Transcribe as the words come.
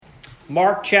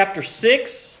Mark chapter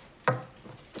 6.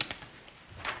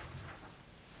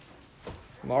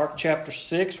 Mark chapter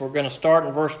 6. We're going to start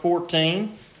in verse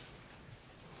 14.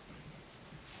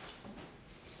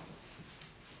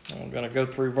 I'm going to go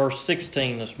through verse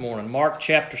 16 this morning. Mark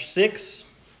chapter 6.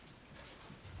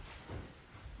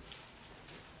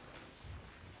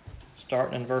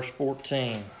 Starting in verse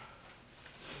 14.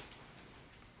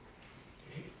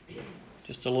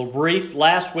 Just a little brief.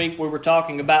 Last week we were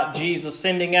talking about Jesus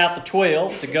sending out the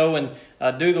 12 to go and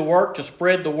do the work, to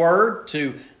spread the word,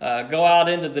 to go out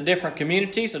into the different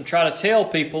communities and try to tell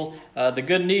people the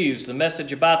good news, the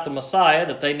message about the Messiah,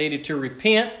 that they needed to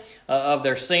repent of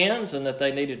their sins and that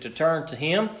they needed to turn to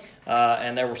Him.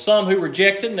 And there were some who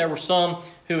rejected and there were some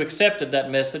who accepted that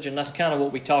message, and that's kind of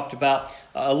what we talked about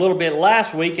a little bit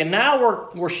last week. And now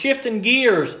we're shifting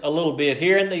gears a little bit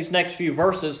here in these next few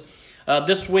verses.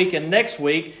 This week and next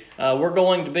week, we're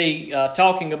going to be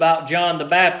talking about John the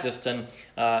Baptist and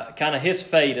kind of his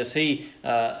fate as he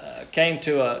came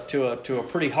to a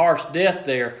pretty harsh death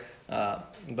there.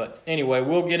 But anyway,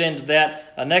 we'll get into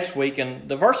that next week. And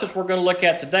the verses we're going to look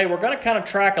at today, we're going to kind of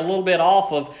track a little bit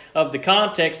off of the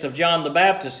context of John the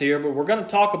Baptist here, but we're going to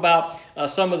talk about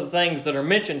some of the things that are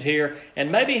mentioned here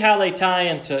and maybe how they tie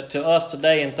into us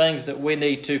today and things that we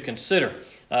need to consider.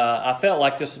 I felt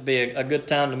like this would be a good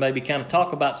time to maybe kind of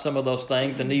talk about some of those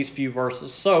things in these few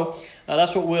verses. So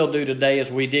that's what we'll do today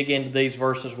as we dig into these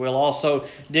verses. We'll also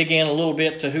dig in a little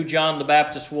bit to who John the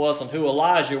Baptist was and who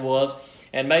Elijah was,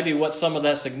 and maybe what some of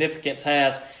that significance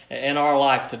has in our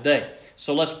life today.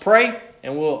 So let's pray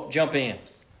and we'll jump in.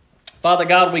 Father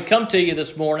God, we come to you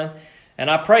this morning, and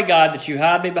I pray, God, that you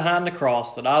hide me behind the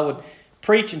cross, that I would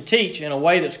preach and teach in a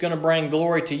way that's going to bring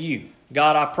glory to you.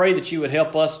 God, I pray that you would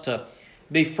help us to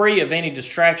be free of any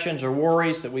distractions or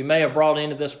worries that we may have brought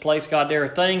into this place. God, there are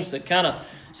things that kind of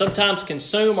sometimes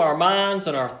consume our minds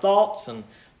and our thoughts. And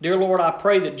dear Lord, I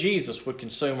pray that Jesus would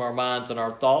consume our minds and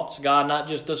our thoughts. God, not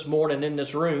just this morning in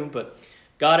this room, but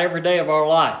God, every day of our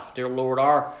life. Dear Lord,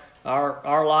 our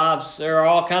lives, there are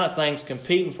all kind of things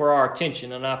competing for our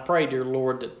attention. And I pray, dear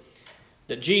Lord,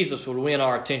 that Jesus would win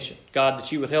our attention. God,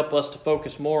 that you would help us to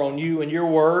focus more on you and your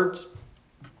words,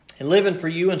 and living for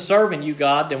you and serving you,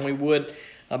 God, than we would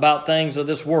about things of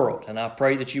this world. And I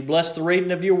pray that you bless the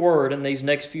reading of your word in these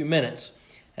next few minutes.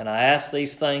 And I ask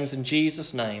these things in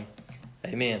Jesus' name.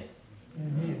 Amen.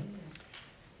 Amen.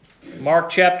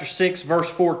 Mark chapter 6, verse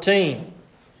 14.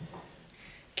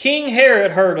 King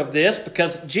Herod heard of this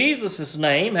because Jesus'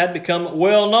 name had become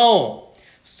well known.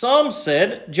 Some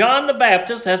said, John the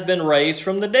Baptist has been raised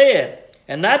from the dead,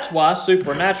 and that's why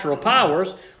supernatural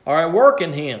powers are at work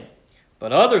in him.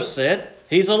 But others said,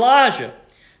 he's Elijah.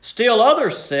 Still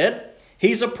others said,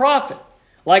 he's a prophet,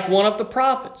 like one of the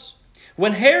prophets.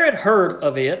 When Herod heard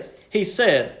of it, he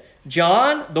said,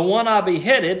 John, the one I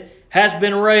beheaded, has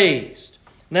been raised.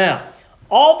 Now,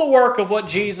 all the work of what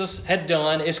Jesus had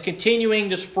done is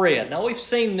continuing to spread. Now, we've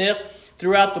seen this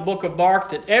throughout the book of Mark,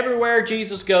 that everywhere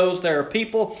Jesus goes, there are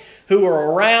people who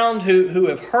are around, who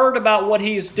have heard about what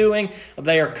he's doing.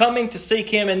 They are coming to seek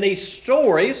him, and these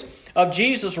stories of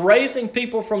Jesus raising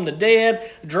people from the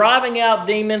dead, driving out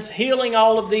demons, healing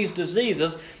all of these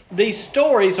diseases, these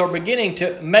stories are beginning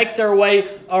to make their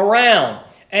way around.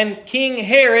 And King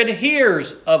Herod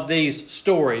hears of these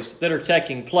stories that are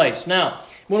taking place. Now,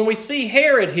 when we see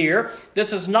Herod here,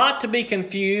 this is not to be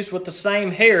confused with the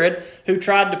same Herod who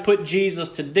tried to put Jesus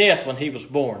to death when he was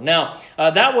born. Now,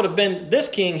 that would have been this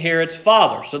King Herod's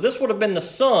father. So this would have been the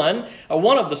son,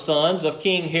 one of the sons of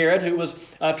King Herod, who was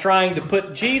trying to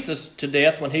put Jesus to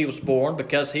death when he was born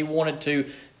because he wanted to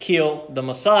kill the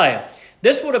Messiah.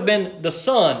 This would have been the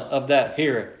son of that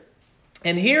Herod.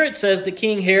 And here it says that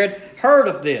King Herod heard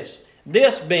of this.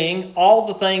 This being all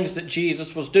the things that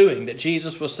Jesus was doing, that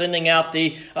Jesus was sending out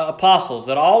the apostles,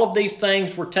 that all of these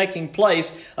things were taking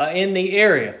place in the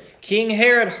area. King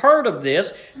Herod heard of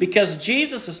this because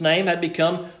Jesus' name had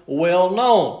become well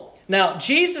known. Now,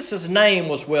 Jesus' name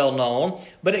was well known,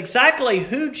 but exactly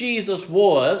who Jesus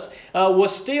was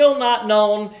still not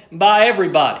known by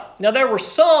everybody. Now, there were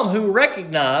some who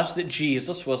recognized that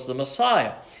Jesus was the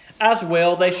Messiah, as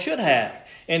well they should have.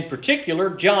 In particular,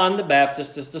 John the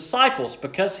Baptist's disciples,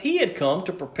 because he had come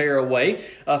to prepare a way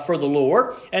for the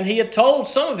Lord, and he had told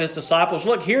some of his disciples,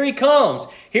 look, here he comes.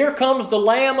 Here comes the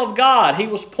Lamb of God. He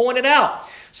was pointed out.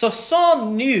 So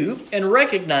some knew and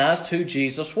recognized who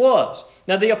Jesus was.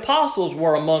 Now, the apostles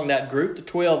were among that group, the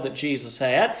 12 that Jesus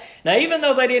had. Now, even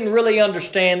though they didn't really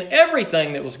understand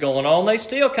everything that was going on, they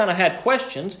still kind of had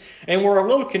questions and were a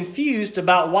little confused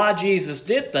about why Jesus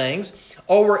did things,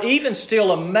 or were even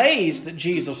still amazed that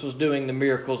Jesus was doing the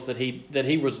miracles that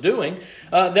he was doing.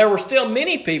 There were still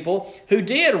many people who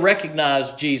did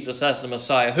recognize Jesus as the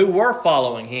Messiah, who were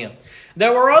following him.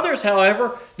 There were others,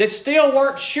 however, that still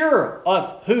weren't sure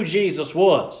of who Jesus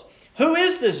was. Who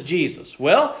is this Jesus?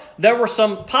 Well, there were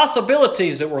some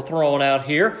possibilities that were thrown out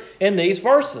here in these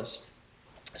verses.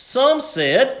 Some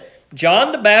said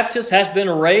John the Baptist has been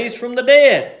raised from the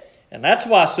dead, and that's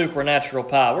why supernatural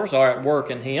powers are at work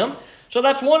in him. So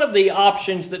that's one of the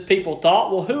options that people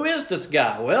thought, well, who is this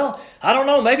guy? Well, I don't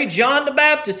know, maybe John the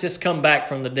Baptist has come back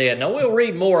from the dead. Now, we'll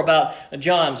read more about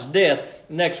John's death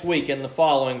next week in the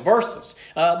following verses.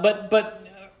 But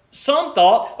some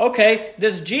thought, okay,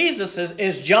 this Jesus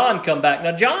is John come back.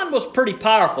 Now, John was pretty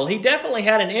powerful. He definitely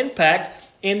had an impact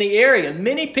in the area.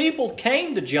 Many people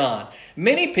came to John.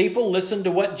 Many people listened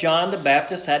to what John the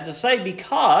Baptist had to say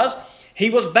because he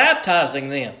was baptizing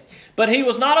them. But he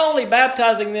was not only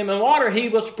baptizing them in water, he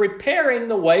was preparing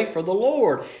the way for the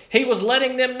Lord. He was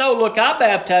letting them know, look, I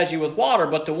baptize you with water,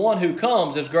 but the one who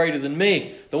comes is greater than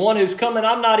me. The one who's coming,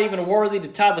 I'm not even worthy to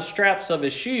tie the straps of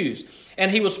his shoes. And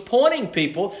he was pointing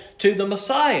people to the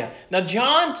Messiah. Now,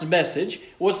 John's message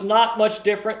was not much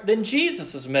different than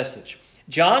Jesus' message.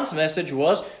 John's message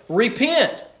was,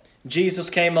 repent. Jesus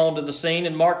came onto the scene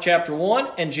in Mark chapter 1,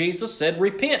 and Jesus said,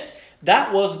 repent.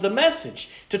 That was the message,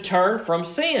 to turn from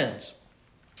sins.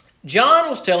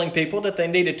 John was telling people that they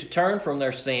needed to turn from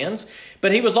their sins,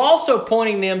 but he was also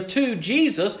pointing them to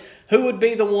Jesus, who would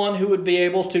be the one who would be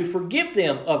able to forgive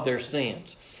them of their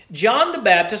sins. John the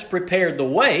Baptist prepared the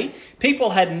way.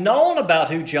 People had known about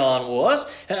who John was.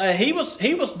 He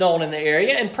was known in the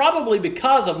area, and probably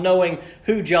because of knowing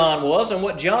who John was and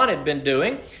what John had been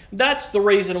doing, that's the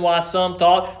reason why some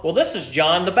thought, well, this is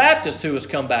John the Baptist who has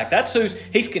come back.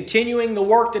 He's continuing the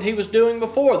work that he was doing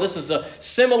before. This is a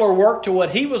similar work to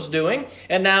what he was doing,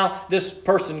 and now this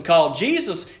person called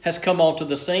Jesus has come onto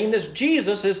the scene. This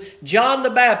Jesus is John the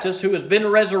Baptist who has been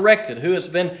resurrected, who has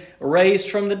been raised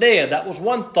from the dead. That was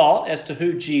one thought as to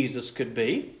who Jesus could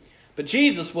be. But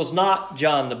Jesus was not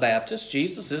John the Baptist.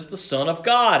 Jesus is the Son of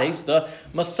God. He's the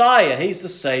Messiah. He's the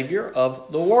Savior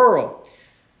of the world.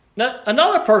 Now,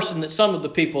 another person that some of the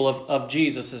people of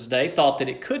Jesus' day thought that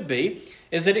it could be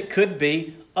is that it could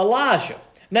be Elijah.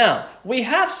 Now, we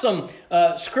have some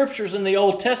scriptures in the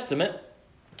Old Testament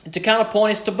to kind of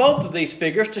point us to both of these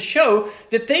figures to show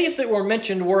that these that were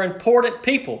mentioned were important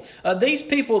people. These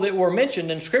people that were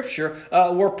mentioned in Scripture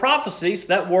were prophecies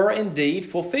that were indeed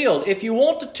fulfilled. If you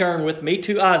want to turn with me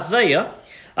to Isaiah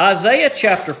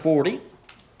chapter 40.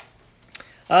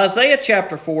 Isaiah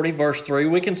chapter 40, verse 3,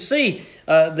 we can see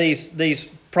these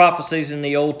prophecies in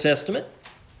the Old Testament.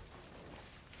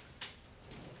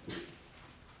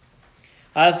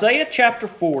 Isaiah chapter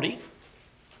 40,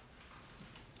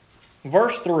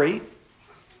 verse 3.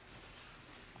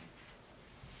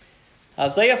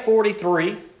 Isaiah 40,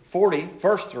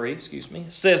 verse 3,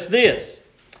 says this,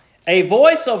 a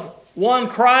voice of one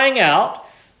crying out,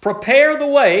 prepare the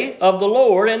way of the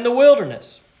Lord in the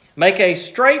wilderness. Make a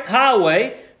straight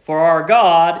highway for our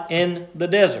God in the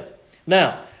desert.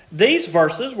 Now, these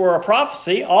verses were a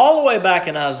prophecy all the way back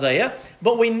in Isaiah,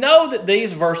 but we know that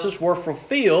these verses were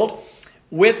fulfilled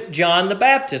with John the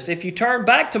Baptist. If you turn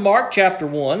back to Mark chapter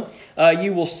 1,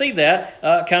 you will see that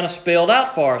kind of spelled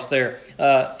out for us there.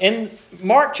 In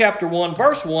Mark chapter 1,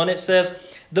 verse 1, it says,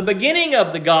 the beginning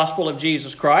of the gospel of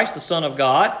Jesus Christ, the Son of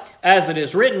God, as it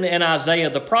is written in Isaiah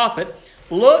the prophet,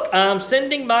 look, I am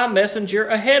sending my messenger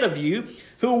ahead of you,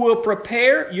 who will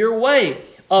prepare your way.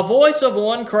 A voice of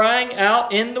one crying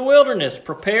out in the wilderness,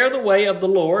 prepare the way of the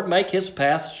Lord, make his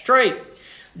path straight.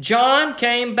 John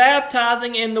came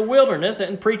baptizing in the wilderness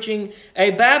and preaching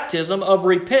a baptism of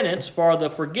repentance for the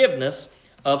forgiveness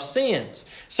of sins.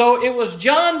 So it was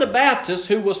John the Baptist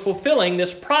who was fulfilling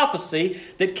this prophecy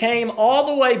that came all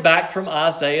the way back from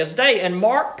Isaiah's day. And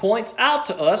Mark points out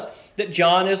to us that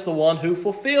John is the one who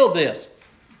fulfilled this.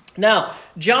 Now,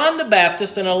 John the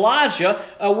Baptist and Elijah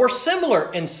were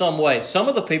similar in some ways. Some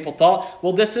of the people thought,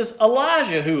 well, this is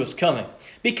Elijah who is coming.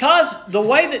 Because the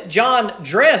way that John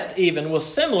dressed even was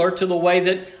similar to the way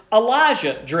that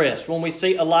Elijah dressed when we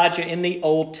see Elijah in the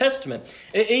Old Testament.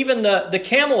 Even the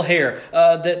camel hair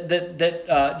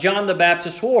that John the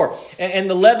Baptist wore and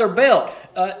the leather belt.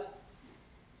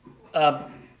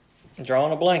 I'm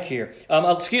drawing a blank here.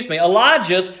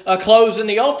 Elijah's clothes in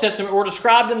the Old Testament were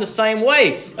described in the same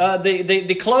way.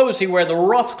 The clothes he wore, the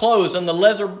rough clothes and the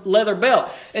leather belt.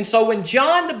 And so when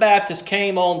John the Baptist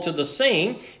came onto the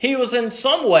scene, he was in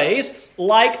some ways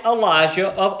like Elijah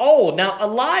of old. Now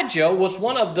Elijah was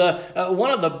one of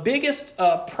the biggest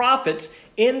prophets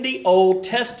in the Old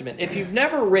Testament. If you've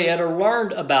never read or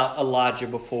learned about Elijah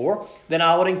before, then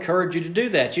I would encourage you to do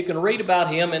that. You can read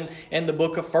about him in the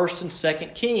book of 1st and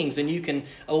 2nd Kings, and you can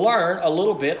learn a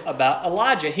little bit about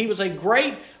Elijah. He was a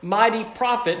great, mighty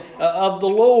prophet of the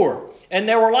Lord. And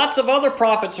there were lots of other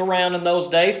prophets around in those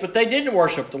days, but they didn't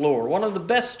worship the Lord. One of the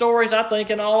best stories, I think,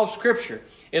 in all of Scripture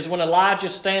is when Elijah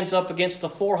stands up against the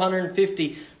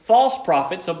 450 false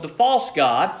prophets of the false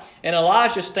god, and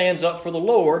Elijah stands up for the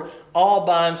Lord all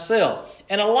by himself.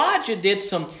 And Elijah did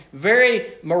some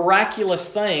very miraculous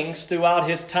things throughout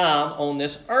his time on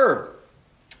this earth.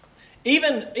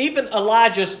 Even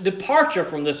Elijah's departure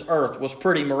from this earth was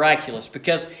pretty miraculous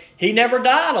because he never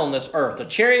died on this earth. A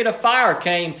chariot of fire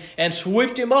came and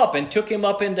swooped him up and took him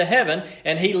up into heaven,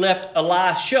 and he left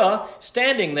Elisha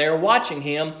standing there watching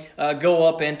him go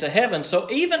up into heaven. So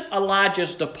even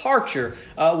Elijah's departure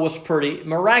was pretty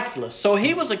miraculous. So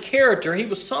he was a character. He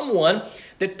was someone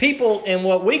that people in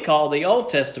what we call the Old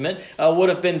Testament would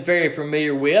have been very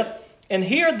familiar with. And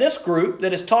here, this group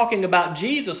that is talking about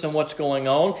Jesus and what's going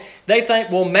on, they think,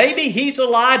 well, maybe he's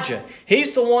Elijah.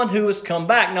 He's the one who has come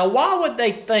back. Now, why would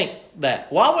they think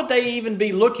that? Why would they even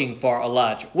be looking for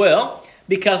Elijah? Well,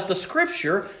 because the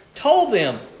Scripture told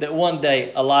them that one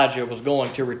day Elijah was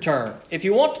going to return. If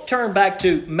you want to turn back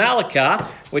to Malachi,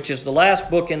 which is the last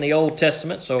book in the Old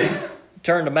Testament, so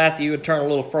turn to Matthew and turn a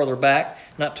little further back,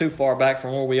 not too far back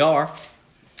from where we are.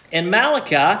 In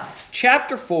Malachi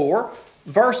chapter 4,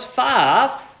 Verse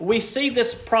 5, we see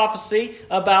this prophecy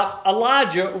about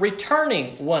Elijah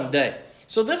returning one day.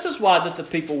 So this is why that the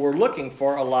people were looking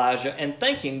for Elijah and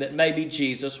thinking that maybe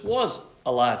Jesus was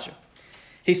Elijah.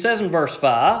 He says in verse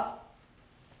 5,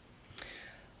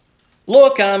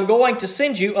 "Look, I am going to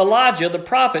send you Elijah the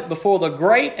prophet before the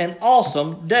great and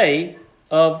awesome day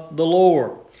of the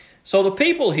Lord." So the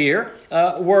people here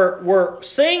were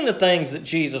seeing the things that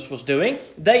Jesus was doing.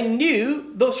 They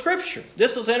knew the Scripture.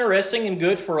 This is interesting and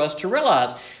good for us to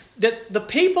realize that the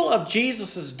people of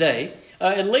Jesus' day,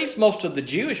 at least most of the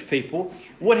Jewish people,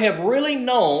 would have really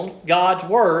known God's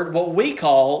Word, what we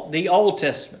call the Old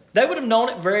Testament. They would have known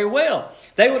it very well.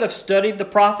 They would have studied the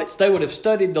prophets. They would have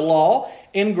studied the law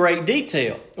in great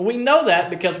detail. We know that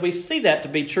because we see that to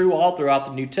be true all throughout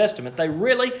the New Testament. They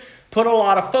really put a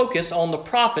lot of focus on the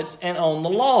prophets and on the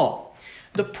law.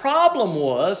 The problem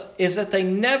is that they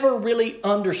never really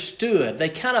understood. They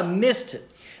kind of missed it.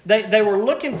 They were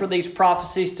looking for these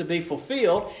prophecies to be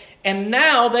fulfilled, and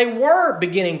now they were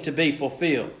beginning to be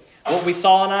fulfilled. What we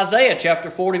saw in Isaiah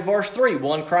chapter 40, verse 3,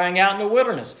 one crying out in the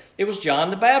wilderness. It was John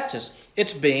the Baptist.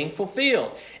 It's being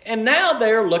fulfilled. And now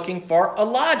they're looking for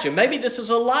Elijah. Maybe this is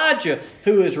Elijah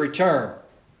who has returned.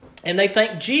 And they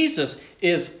think Jesus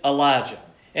is Elijah.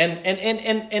 And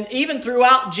even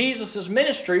throughout Jesus'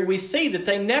 ministry, we see that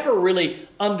they never really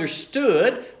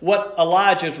understood what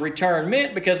Elijah's return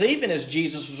meant, because even as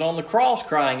Jesus was on the cross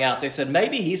crying out, they said,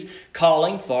 maybe he's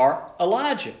calling for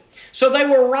Elijah. So they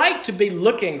were right to be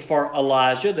looking for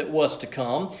Elijah that was to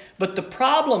come, but the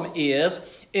problem is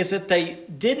that they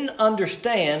didn't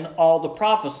understand all the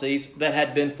prophecies that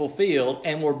had been fulfilled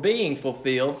and were being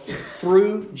fulfilled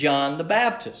through John the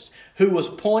Baptist, who was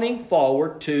pointing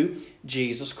forward to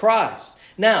Jesus Christ.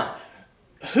 Now,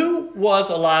 who was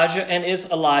Elijah, and is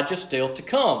Elijah still to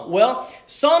come? Well,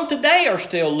 some today are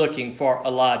still looking for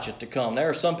Elijah to come. There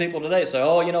are some people today that say,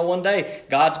 one day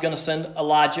God's going to send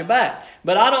Elijah back.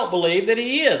 But I don't believe that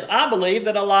he is. I believe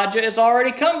that Elijah has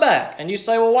already come back. And you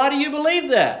say, well, why do you believe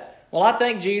that? Well, I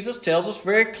think Jesus tells us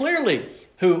very clearly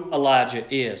who Elijah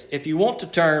is. If you want to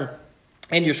turn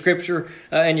in your scripture,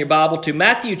 in your Bible, to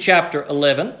Matthew chapter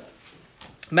 11.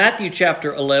 Matthew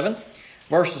chapter 11,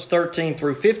 verses 13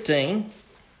 through 15.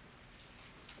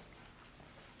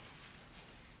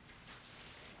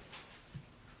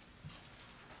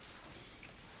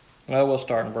 Well, we'll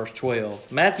start in verse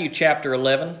 12. Matthew chapter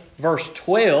 11, verse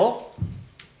 12.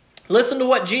 Listen to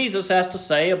what Jesus has to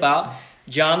say about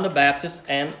John the Baptist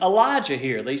and Elijah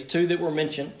here, these two that were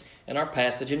mentioned in our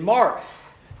passage in Mark.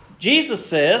 Jesus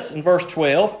says in verse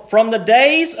 12, "From the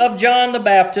days of John the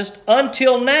Baptist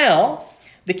until now,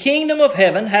 the kingdom of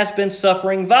heaven has been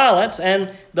suffering violence,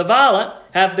 and the violent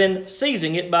have been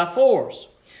seizing it by force.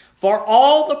 For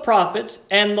all the prophets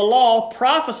and the law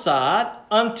prophesied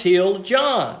until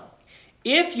John.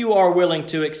 If you are willing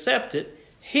to accept it,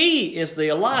 he is the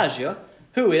Elijah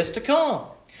who is to come."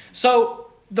 So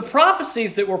the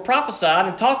prophecies that were prophesied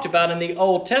and talked about in the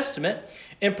Old Testament,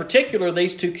 in particular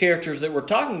these two characters that we're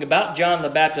talking about, John the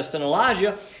Baptist and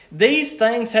Elijah, these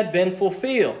things had been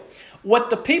fulfilled. What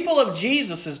the people of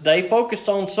Jesus' day focused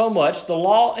on so much, the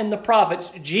law and the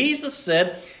prophets, Jesus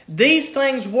said these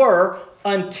things were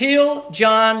until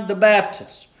John the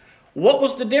Baptist. What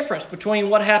was the difference between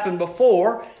what happened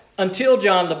before, until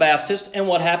John the Baptist, and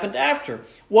what happened after?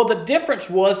 Well, the difference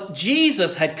was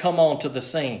Jesus had come onto the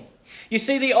scene. You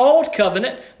see, the old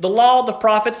covenant, the law, the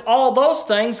prophets, all those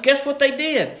things, guess what they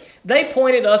did? They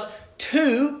pointed us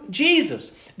to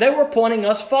Jesus. They were pointing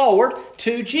us forward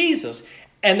to Jesus.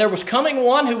 And there was coming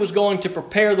one who was going to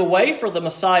prepare the way for the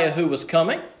Messiah who was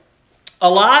coming.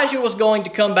 Elijah was going to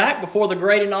come back before the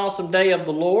great and awesome day of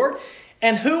the Lord.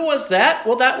 And who was that?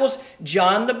 Well, that was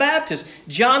John the Baptist.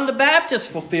 John the Baptist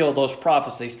fulfilled those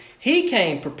prophecies. He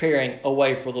came preparing a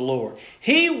way for the Lord.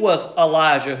 He was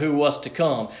Elijah who was to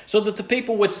come, so that the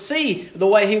people would see the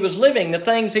way he was living, the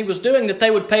things he was doing, that they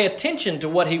would pay attention to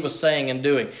what he was saying and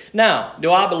doing. Now,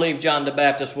 do I believe John the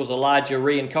Baptist was Elijah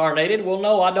reincarnated? Well,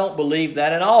 no, I don't believe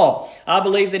that at all. I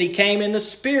believe that he came in the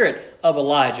spirit of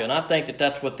Elijah, and I think that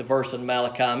that's what the verse in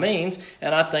Malachi means,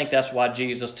 and I think that's why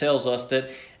Jesus tells us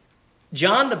that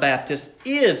John the Baptist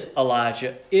is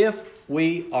Elijah if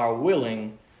we are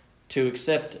willing to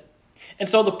accept it. And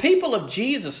so the people of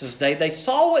Jesus' day, they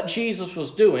saw what Jesus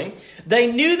was doing. They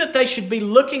knew that they should be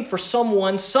looking for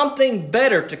someone, something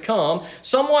better to come,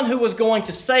 someone who was going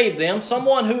to save them,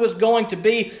 someone who was going to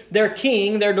be their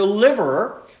king, their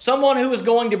deliverer, someone who was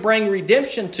going to bring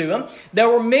redemption to them. There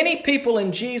were many people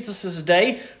in Jesus'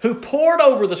 day who pored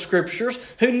over the Scriptures,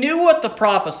 who knew what the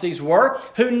prophecies were,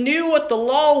 who knew what the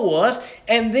law was,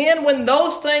 and then when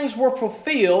those things were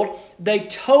fulfilled, they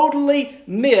totally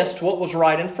missed what was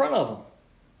right in front of them.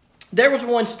 There was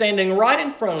one standing right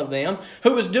in front of them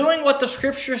who was doing what the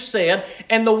Scriptures said,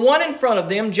 and the one in front of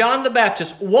them, John the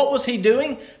Baptist, what was he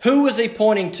doing? Who was he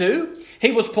pointing to?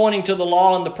 He was pointing to the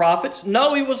law and the prophets?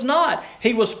 No, he was not.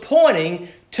 He was pointing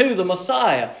to the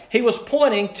Messiah. He was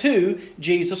pointing to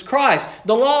Jesus Christ.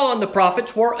 The law and the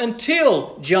prophets were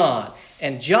until John.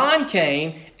 And John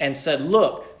came and said,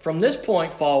 look, from this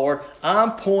point forward,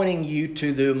 I'm pointing you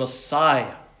to the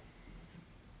Messiah.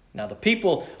 Now, the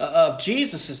people of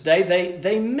Jesus' day,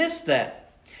 they missed that.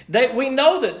 We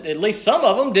know that at least some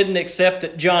of them didn't accept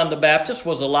that John the Baptist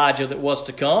was Elijah that was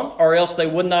to come, or else they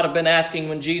would not have been asking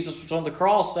when Jesus was on the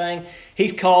cross saying,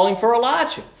 he's calling for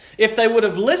Elijah. If they would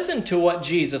have listened to what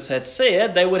Jesus had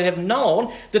said, they would have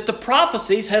known that the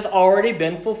prophecies had already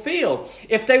been fulfilled.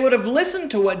 If they would have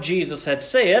listened to what Jesus had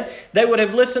said, they would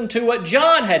have listened to what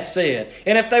John had said.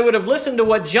 And if they would have listened to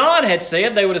what John had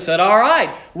said, they would have said, all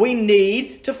right, we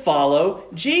need to follow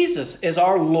Jesus as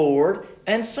our Lord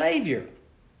and Savior.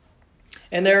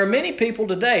 And there are many people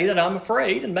today that I'm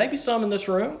afraid, and maybe some in this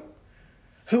room,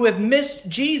 who have missed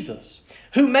Jesus,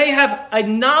 who may have a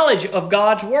knowledge of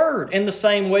God's Word in the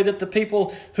same way that the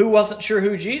people who wasn't sure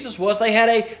who Jesus was, they had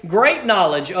a great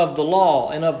knowledge of the law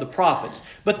and of the prophets.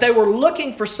 But they were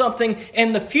looking for something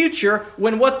in the future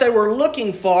when what they were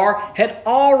looking for had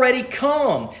already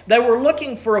come. They were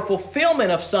looking for a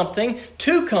fulfillment of something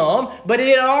to come, but it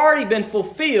had already been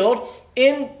fulfilled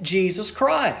in Jesus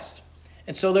Christ.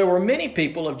 And so there were many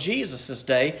people of Jesus'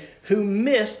 day who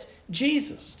missed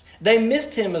Jesus. They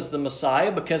missed him as the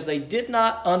Messiah because they did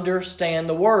not understand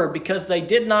the Word, because they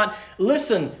did not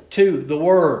listen to the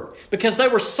Word, because they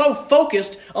were so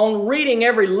focused on reading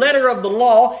every letter of the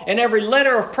law and every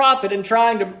letter of prophet and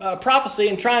trying to prophecy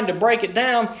and trying to break it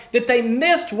down that they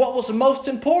missed what was the most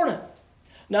important.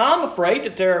 Now, I'm afraid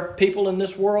that there are people in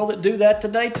this world that do that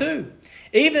today too.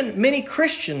 Even many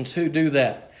Christians who do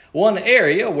that. One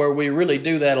area where we really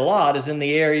do that a lot is in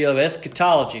the area of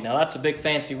eschatology. Now, that's a big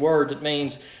fancy word that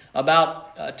means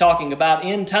about talking about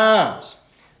end times.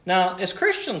 Now, as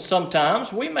Christians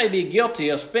sometimes, we may be guilty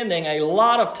of spending a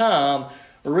lot of time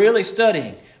really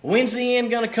studying. When's the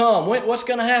end going to come? What's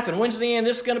going to happen? When's the end?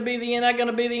 This is going to be the end. That's going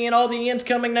to be the end. All the end's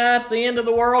coming now. It's the end of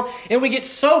the world. And we get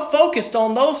so focused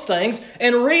on those things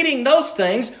and reading those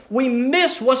things, we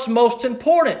miss what's most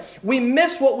important. We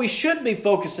miss what we should be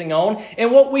focusing on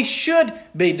and what we should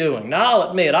be doing. Now, I'll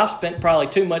admit, I've spent probably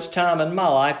too much time in my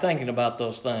life thinking about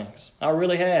those things. I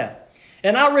really have.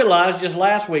 And I realized just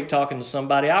last week talking to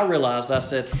somebody, I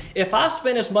said, if I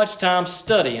spend as much time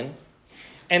studying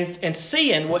and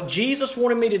seeing what Jesus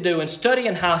wanted me to do and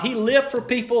studying how he lived for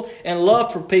people and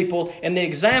loved for people and the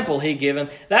example he given,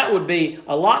 that would be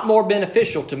a lot more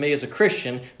beneficial to me as a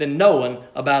Christian than knowing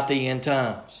about the end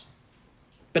times.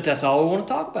 But that's all we want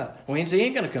to talk about. When's the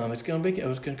end going to come? It's going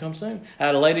to come soon. I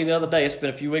had a lady the other day, it's been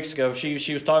a few weeks ago,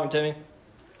 she was talking to me,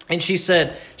 And she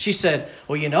said,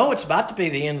 well, you know, it's about to be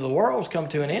the end of the world. It's come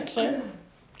to an end soon.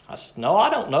 I said, no, I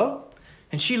don't know.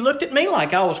 And she looked at me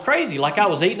like I was crazy, like I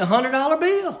was eating a $100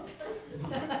 bill.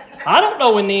 I don't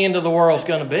know when the end of the world's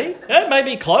going to be. It may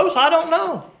be close. I don't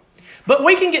know. But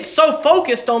we can get so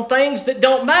focused on things that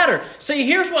don't matter. See,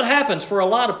 here's what happens for a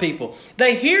lot of people.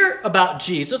 They hear about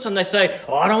Jesus and they say,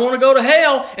 oh, I don't want to go to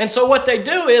hell. And so what they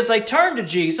do is they turn to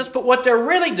Jesus, but what they're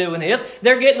really doing is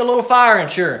they're getting a little fire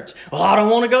insurance. Well, I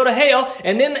don't want to go to hell.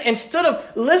 And then instead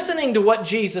of listening to what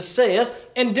Jesus says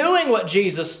and doing what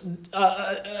Jesus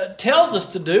tells us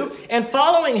to do and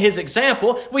following his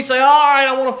example, we say, all right,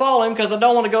 I want to follow him because I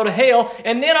don't want to go to hell.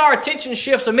 And then our attention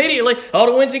shifts immediately.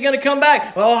 Oh, when's he going to come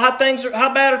back? Well,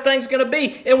 how bad are things going to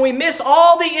be? And we miss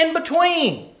all the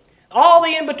in-between. All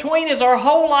the in-between is our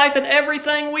whole life and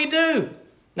everything we do.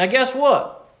 Now guess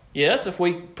what? Yes, if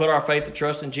we put our faith and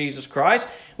trust in Jesus Christ,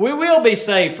 we will be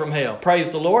saved from hell.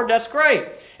 Praise the Lord, that's great.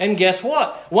 And guess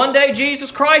what? One day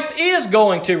Jesus Christ is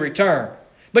going to return.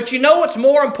 But you know what's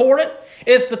more important?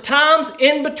 It's the times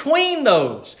in between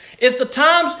those. It's the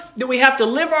times that we have to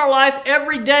live our life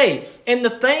every day and the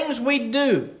things we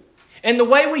do. And the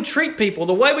way we treat people,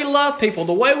 the way we love people,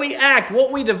 the way we act,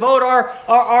 what we devote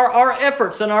our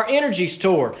efforts and our energies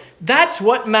toward. That's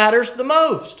what matters the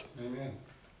most. Amen.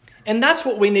 And that's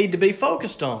what we need to be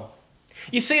focused on.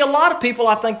 You see, a lot of people,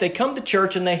 I think, they come to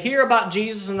church and they hear about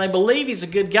Jesus and they believe he's a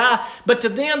good guy, but to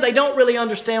them, they don't really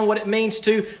understand what it means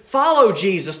to follow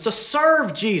Jesus, to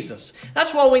serve Jesus.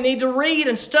 That's why we need to read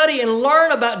and study and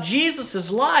learn about Jesus'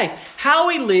 life, how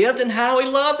he lived and how he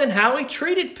loved and how he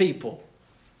treated people.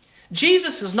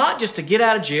 Jesus is not just a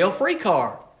get-out-of-jail-free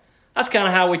card. That's kind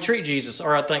of how we treat Jesus,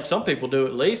 or I think some people do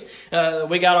at least.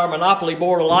 We got our Monopoly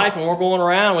board of life, and we're going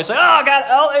around, and we say,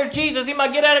 there's Jesus. He's my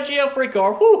get-out-of-jail-free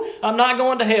card. Whew, I'm not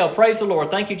going to hell. Praise the Lord.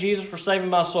 Thank you, Jesus, for saving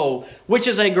my soul, which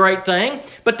is a great thing.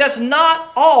 But that's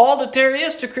not all that there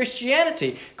is to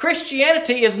Christianity.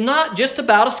 Christianity is not just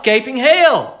about escaping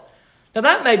hell. Now,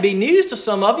 that may be news to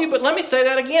some of you, but let me say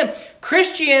that again.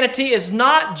 Christianity is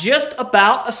not just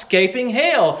about escaping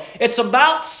hell. It's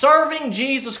about serving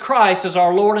Jesus Christ as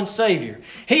our Lord and Savior.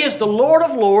 He is the Lord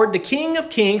of Lords, the King of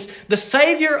Kings, the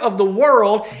Savior of the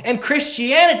world, and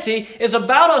Christianity is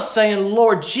about us saying,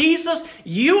 Lord Jesus,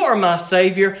 you are my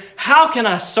Savior. How can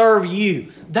I serve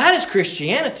you? That is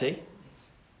Christianity.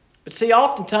 But see,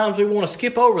 oftentimes we want to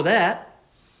skip over that.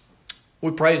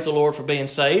 We praise the Lord for being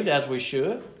saved, as we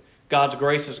should. God's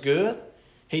grace is good.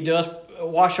 He does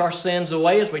wash our sins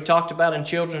away, as we talked about in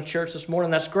Children's Church this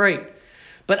morning. That's great.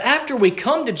 But after we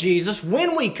come to Jesus,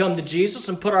 when we come to Jesus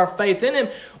and put our faith in him,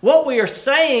 what we are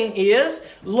saying is,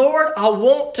 Lord, I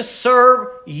want to serve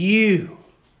you.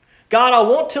 God, I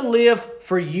want to live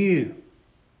for you.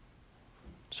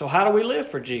 So how do we live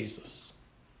for Jesus?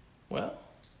 Well,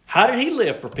 how did he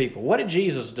live for people? What did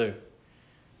Jesus do?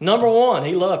 Number one,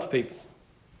 he loved people.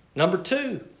 Number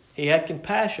two, he had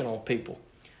compassion on people.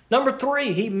 Number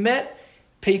three, he met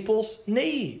people's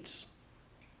needs.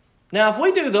 Now, if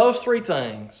we do those three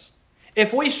things,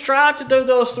 if we strive to do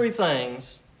those three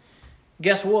things,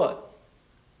 guess what?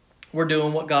 We're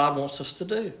doing what God wants us to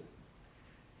do.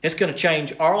 It's going to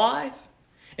change our life,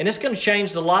 and it's going to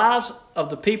change the lives of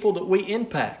the people that we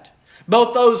impact.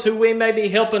 Both those who we may be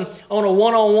helping on a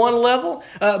one-on-one level,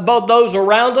 both those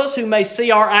around us who may see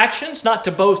our actions, not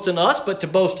to boast in us, but to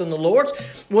boast in the Lord's.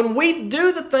 When we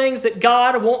do the things that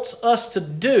God wants us to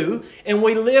do and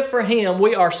we live for him,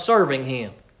 we are serving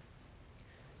him.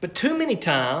 But too many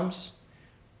times,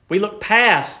 we look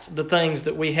past the things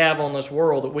that we have on this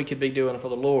world that we could be doing for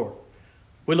the Lord.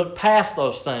 We look past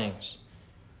those things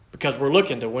because we're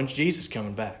looking to when's Jesus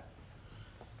coming back.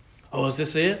 Oh, is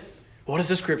this it? What does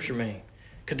this scripture mean?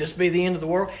 Could this be the end of the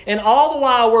world? And all the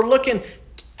while we're looking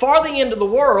for the end of the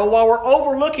world while we're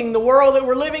overlooking the world that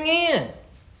we're living in.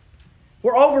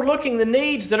 We're overlooking the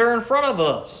needs that are in front of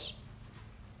us.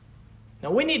 Now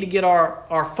we need to get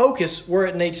our focus where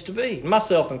it needs to be,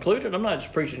 myself included. I'm not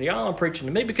just preaching to y'all, I'm preaching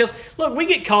to me because, look, we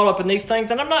get caught up in these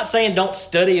things, and I'm not saying don't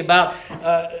study about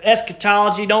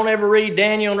eschatology, don't ever read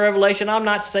Daniel and Revelation. I'm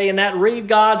not saying that. Read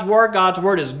God's Word. God's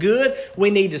Word is good.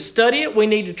 We need to study it. We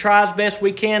need to try as best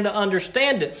we can to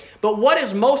understand it. But what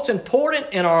is most important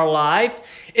in our life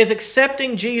is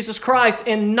accepting Jesus Christ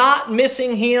and not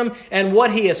missing him and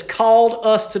what he has called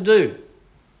us to do.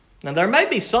 Now, there may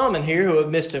be some in here who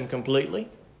have missed him completely.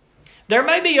 There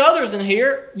may be others in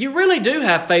here, you really do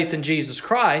have faith in Jesus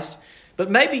Christ,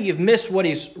 but maybe you've missed what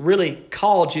he's really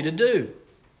called you to do.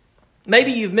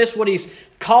 Maybe you've missed what he's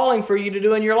calling for you to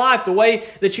do in your life, the way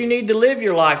that you need to live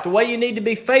your life, the way you need to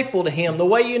be faithful to him, the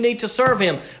way you need to serve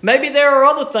him. Maybe there are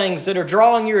other things that are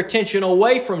drawing your attention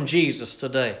away from Jesus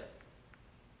today.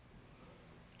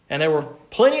 And there were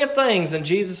plenty of things in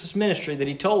Jesus' ministry that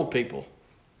he told people,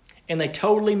 and they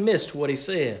totally missed what he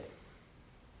said.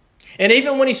 And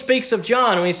even when he speaks of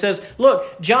John, when he says,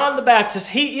 look, John the Baptist,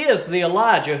 he is the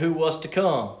Elijah who was to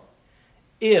come,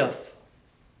 if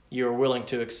you are willing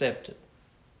to accept it.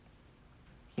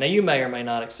 Now, you may or may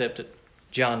not accept it.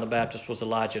 John the Baptist was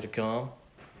Elijah to come.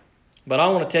 But I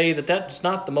want to tell you that that's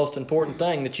not the most important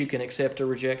thing that you can accept or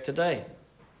reject today.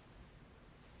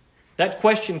 That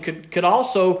question could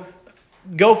also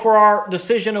go for our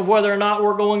decision of whether or not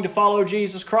we're going to follow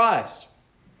Jesus Christ.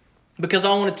 Because I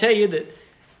want to tell you that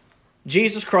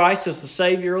Jesus Christ is the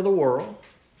Savior of the world.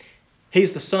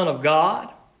 He's the Son of God.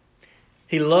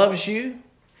 He loves you.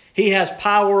 He has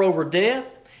power over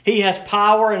death. He has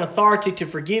power and authority to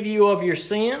forgive you of your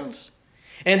sins.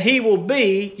 And He will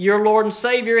be your Lord and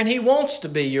Savior, and He wants to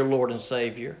be your Lord and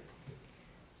Savior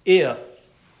if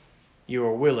you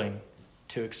are willing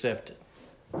to accept it.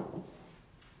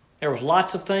 There was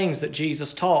lots of things that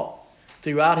Jesus taught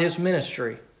throughout His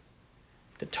ministry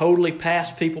that totally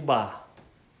passed people by.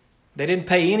 They didn't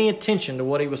pay any attention to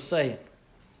what He was saying.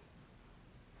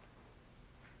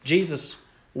 Jesus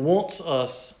wants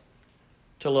us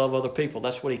to love other people.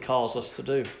 That's what He calls us to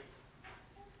do.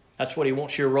 That's what He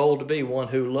wants your role to be, one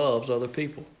who loves other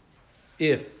people,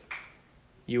 if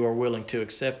you are willing to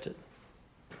accept it.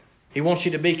 He wants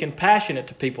you to be compassionate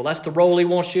to people. That's the role He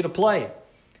wants you to play,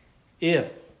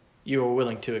 if you are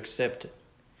willing to accept it.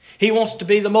 He wants to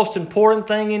be the most important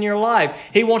thing in your life.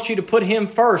 He wants you to put Him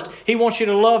first. He wants you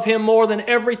to love Him more than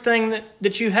everything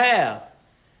that you have,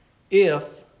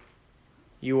 if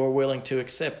you are willing to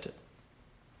accept it.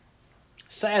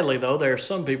 Sadly, though, there are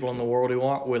some people in the world who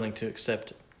aren't willing to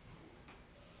accept it.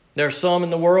 There are some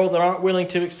in the world that aren't willing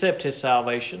to accept His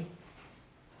salvation.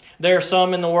 There are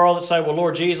some in the world that say, well,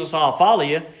 Lord Jesus, I'll follow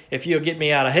you if you'll get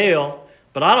me out of hell,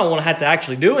 but I don't want to have to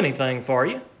actually do anything for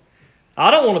you.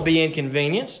 I don't want to be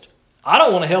inconvenienced. I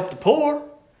don't want to help the poor.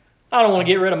 I don't want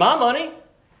to get rid of my money.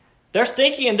 They're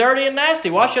stinky and dirty and nasty.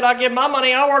 Why should I give my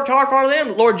money? I worked hard for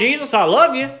them. Lord Jesus, I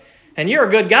love you, and you're a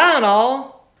good guy and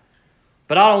all,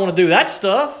 but I don't want to do that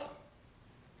stuff.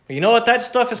 You know what that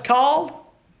stuff is called?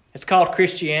 It's called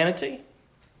Christianity.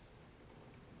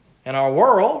 In our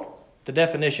world, the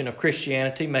definition of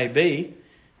Christianity may be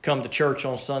come to church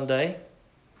on Sunday,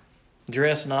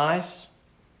 dress nice,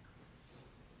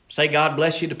 say God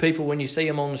bless you to people when you see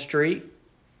them on the street,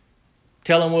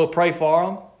 tell them we'll pray for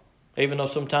them, even though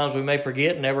sometimes we may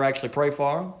forget and never actually pray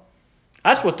for them.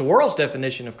 That's what the world's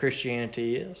definition of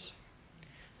Christianity is.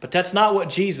 But that's not what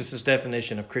Jesus'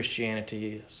 definition of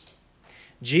Christianity is.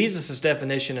 Jesus'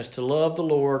 definition is to love the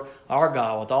Lord our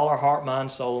God with all our heart,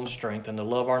 mind, soul, and strength, and to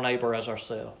love our neighbor as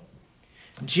ourselves.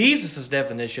 Jesus'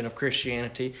 definition of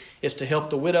Christianity is to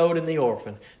help the widowed and the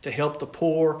orphan, to help the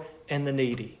poor and the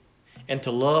needy, and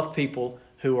to love people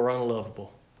who are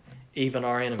unlovable, even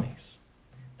our enemies.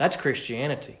 That's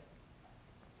Christianity.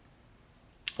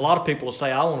 A lot of people will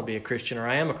say, I want to be a Christian, or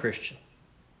I am a Christian.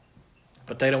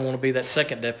 But they don't want to be that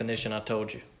second definition I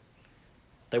told you.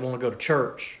 They want to go to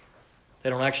church. They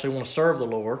don't actually want to serve the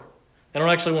Lord. They don't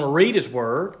actually want to read His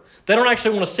Word. They don't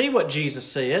actually want to see what Jesus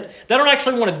said. They don't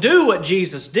actually want to do what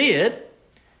Jesus did.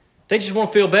 They just want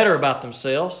to feel better about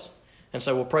themselves and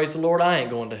say, well, praise the Lord, I ain't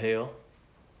going to hell.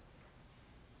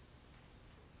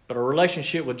 But a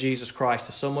relationship with Jesus Christ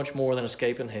is so much more than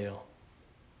escaping hell.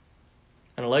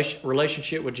 And a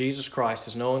relationship with Jesus Christ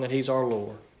is knowing that He's our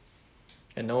Lord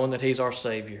and knowing that He's our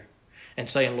Savior and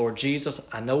saying, Lord Jesus,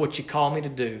 I know what you call me to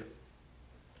do,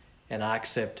 and I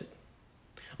accept it.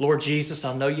 Lord Jesus,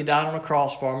 I know you died on a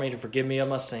cross for me to forgive me of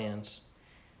my sins,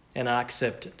 and I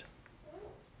accept it.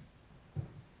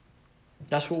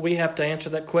 That's what we have to answer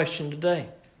that question today.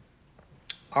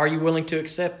 Are you willing to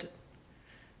accept it?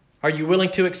 Are you willing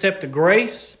to accept the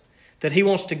grace that He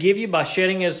wants to give you by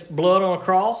shedding His blood on a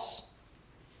cross?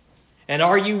 And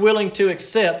are you willing to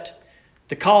accept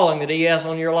the calling that He has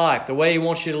on your life, the way He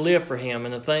wants you to live for Him,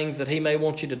 and the things that He may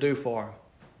want you to do for Him?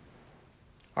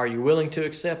 Are you willing to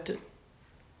accept it?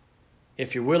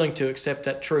 If you're willing to accept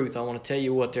that truth, I want to tell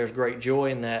you what, there's great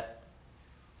joy in that.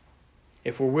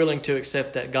 If we're willing to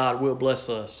accept that, God will bless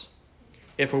us.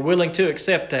 If we're willing to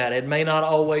accept that, it may not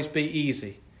always be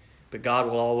easy, but God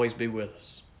will always be with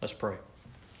us. Let's pray.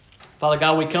 Father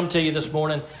God, we come to you this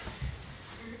morning,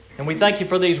 and we thank you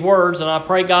for these words, and I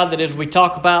pray, God, that as we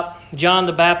talk about John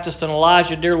the Baptist and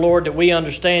Elijah, dear Lord, that we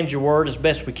understand your word as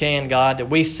best we can, God, that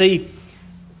we see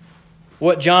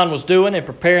what John was doing and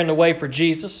preparing the way for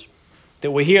Jesus,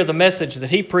 that we hear the message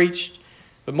that he preached,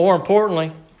 but more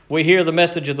importantly, we hear the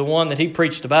message of the one that he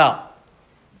preached about.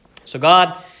 So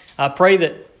God, I pray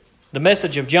that the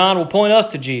message of John will point us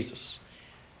to Jesus,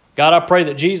 God, I pray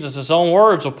that Jesus' own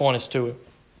words will point us to it.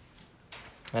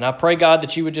 And I pray, God,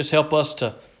 that you would just help us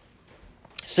to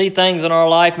see things in our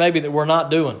life maybe that we're not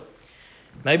doing.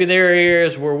 Maybe there are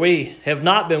areas where we have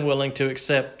not been willing to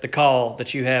accept the call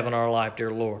that you have in our life,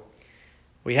 dear Lord.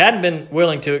 We hadn't been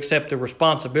willing to accept the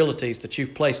responsibilities that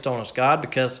you've placed on us, God,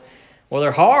 because, well,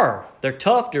 they're hard. They're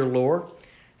tough, dear Lord.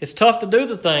 It's tough to do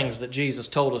the things that Jesus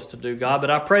told us to do, God,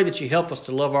 but I pray that you help us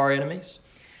to love our enemies.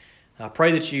 I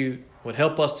pray that you would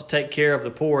help us to take care of the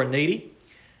poor and needy.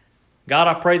 God,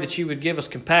 I pray that you would give us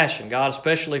compassion, God,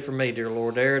 especially for me, dear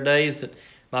Lord. There are days that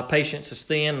my patience is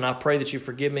thin, and I pray that you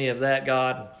forgive me of that,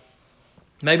 God.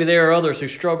 Maybe there are others who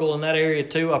struggle in that area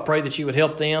too. I pray that you would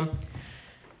help them.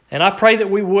 And I pray that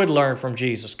we would learn from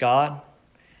Jesus, God.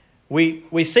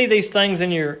 We see these things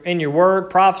in your word,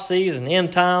 prophecies and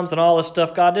end times and all this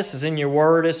stuff. God, this is in your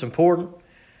word. It's important.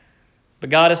 But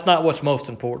God, it's not what's most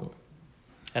important.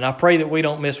 And I pray that we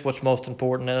don't miss what's most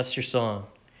important, and that's your Son.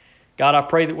 God, I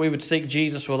pray that we would seek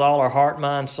Jesus with all our heart,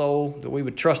 mind, soul, that we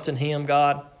would trust in him,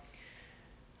 God.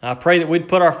 I pray that we'd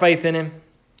put our faith in him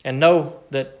and know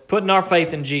that putting our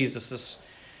faith in Jesus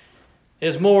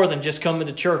is more than just coming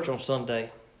to church on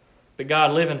Sunday. But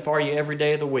God, living for you every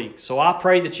day of the week. So I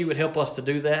pray that you would help us to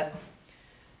do that.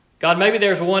 God, maybe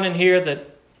there's one in here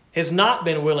that has not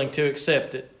been willing to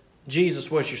accept that Jesus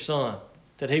was your Son,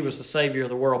 that he was the Savior of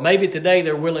the world. Maybe today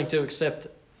they're willing to accept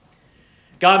it.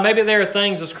 God, maybe there are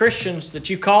things as Christians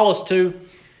that you call us to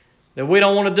that we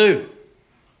don't want to do.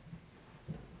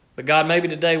 But God, maybe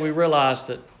today we realize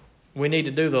that we need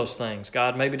to do those things.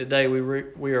 God, maybe today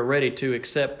we are ready to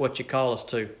accept what you call us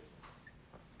to.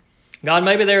 God,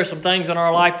 maybe there are some things in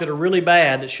our life that are really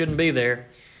bad that shouldn't be there,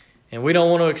 and we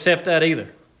don't want to accept that either.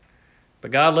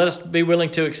 But God, let us be willing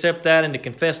to accept that and to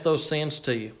confess those sins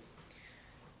to you.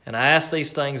 And I ask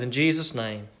these things in Jesus'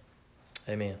 name.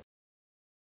 Amen.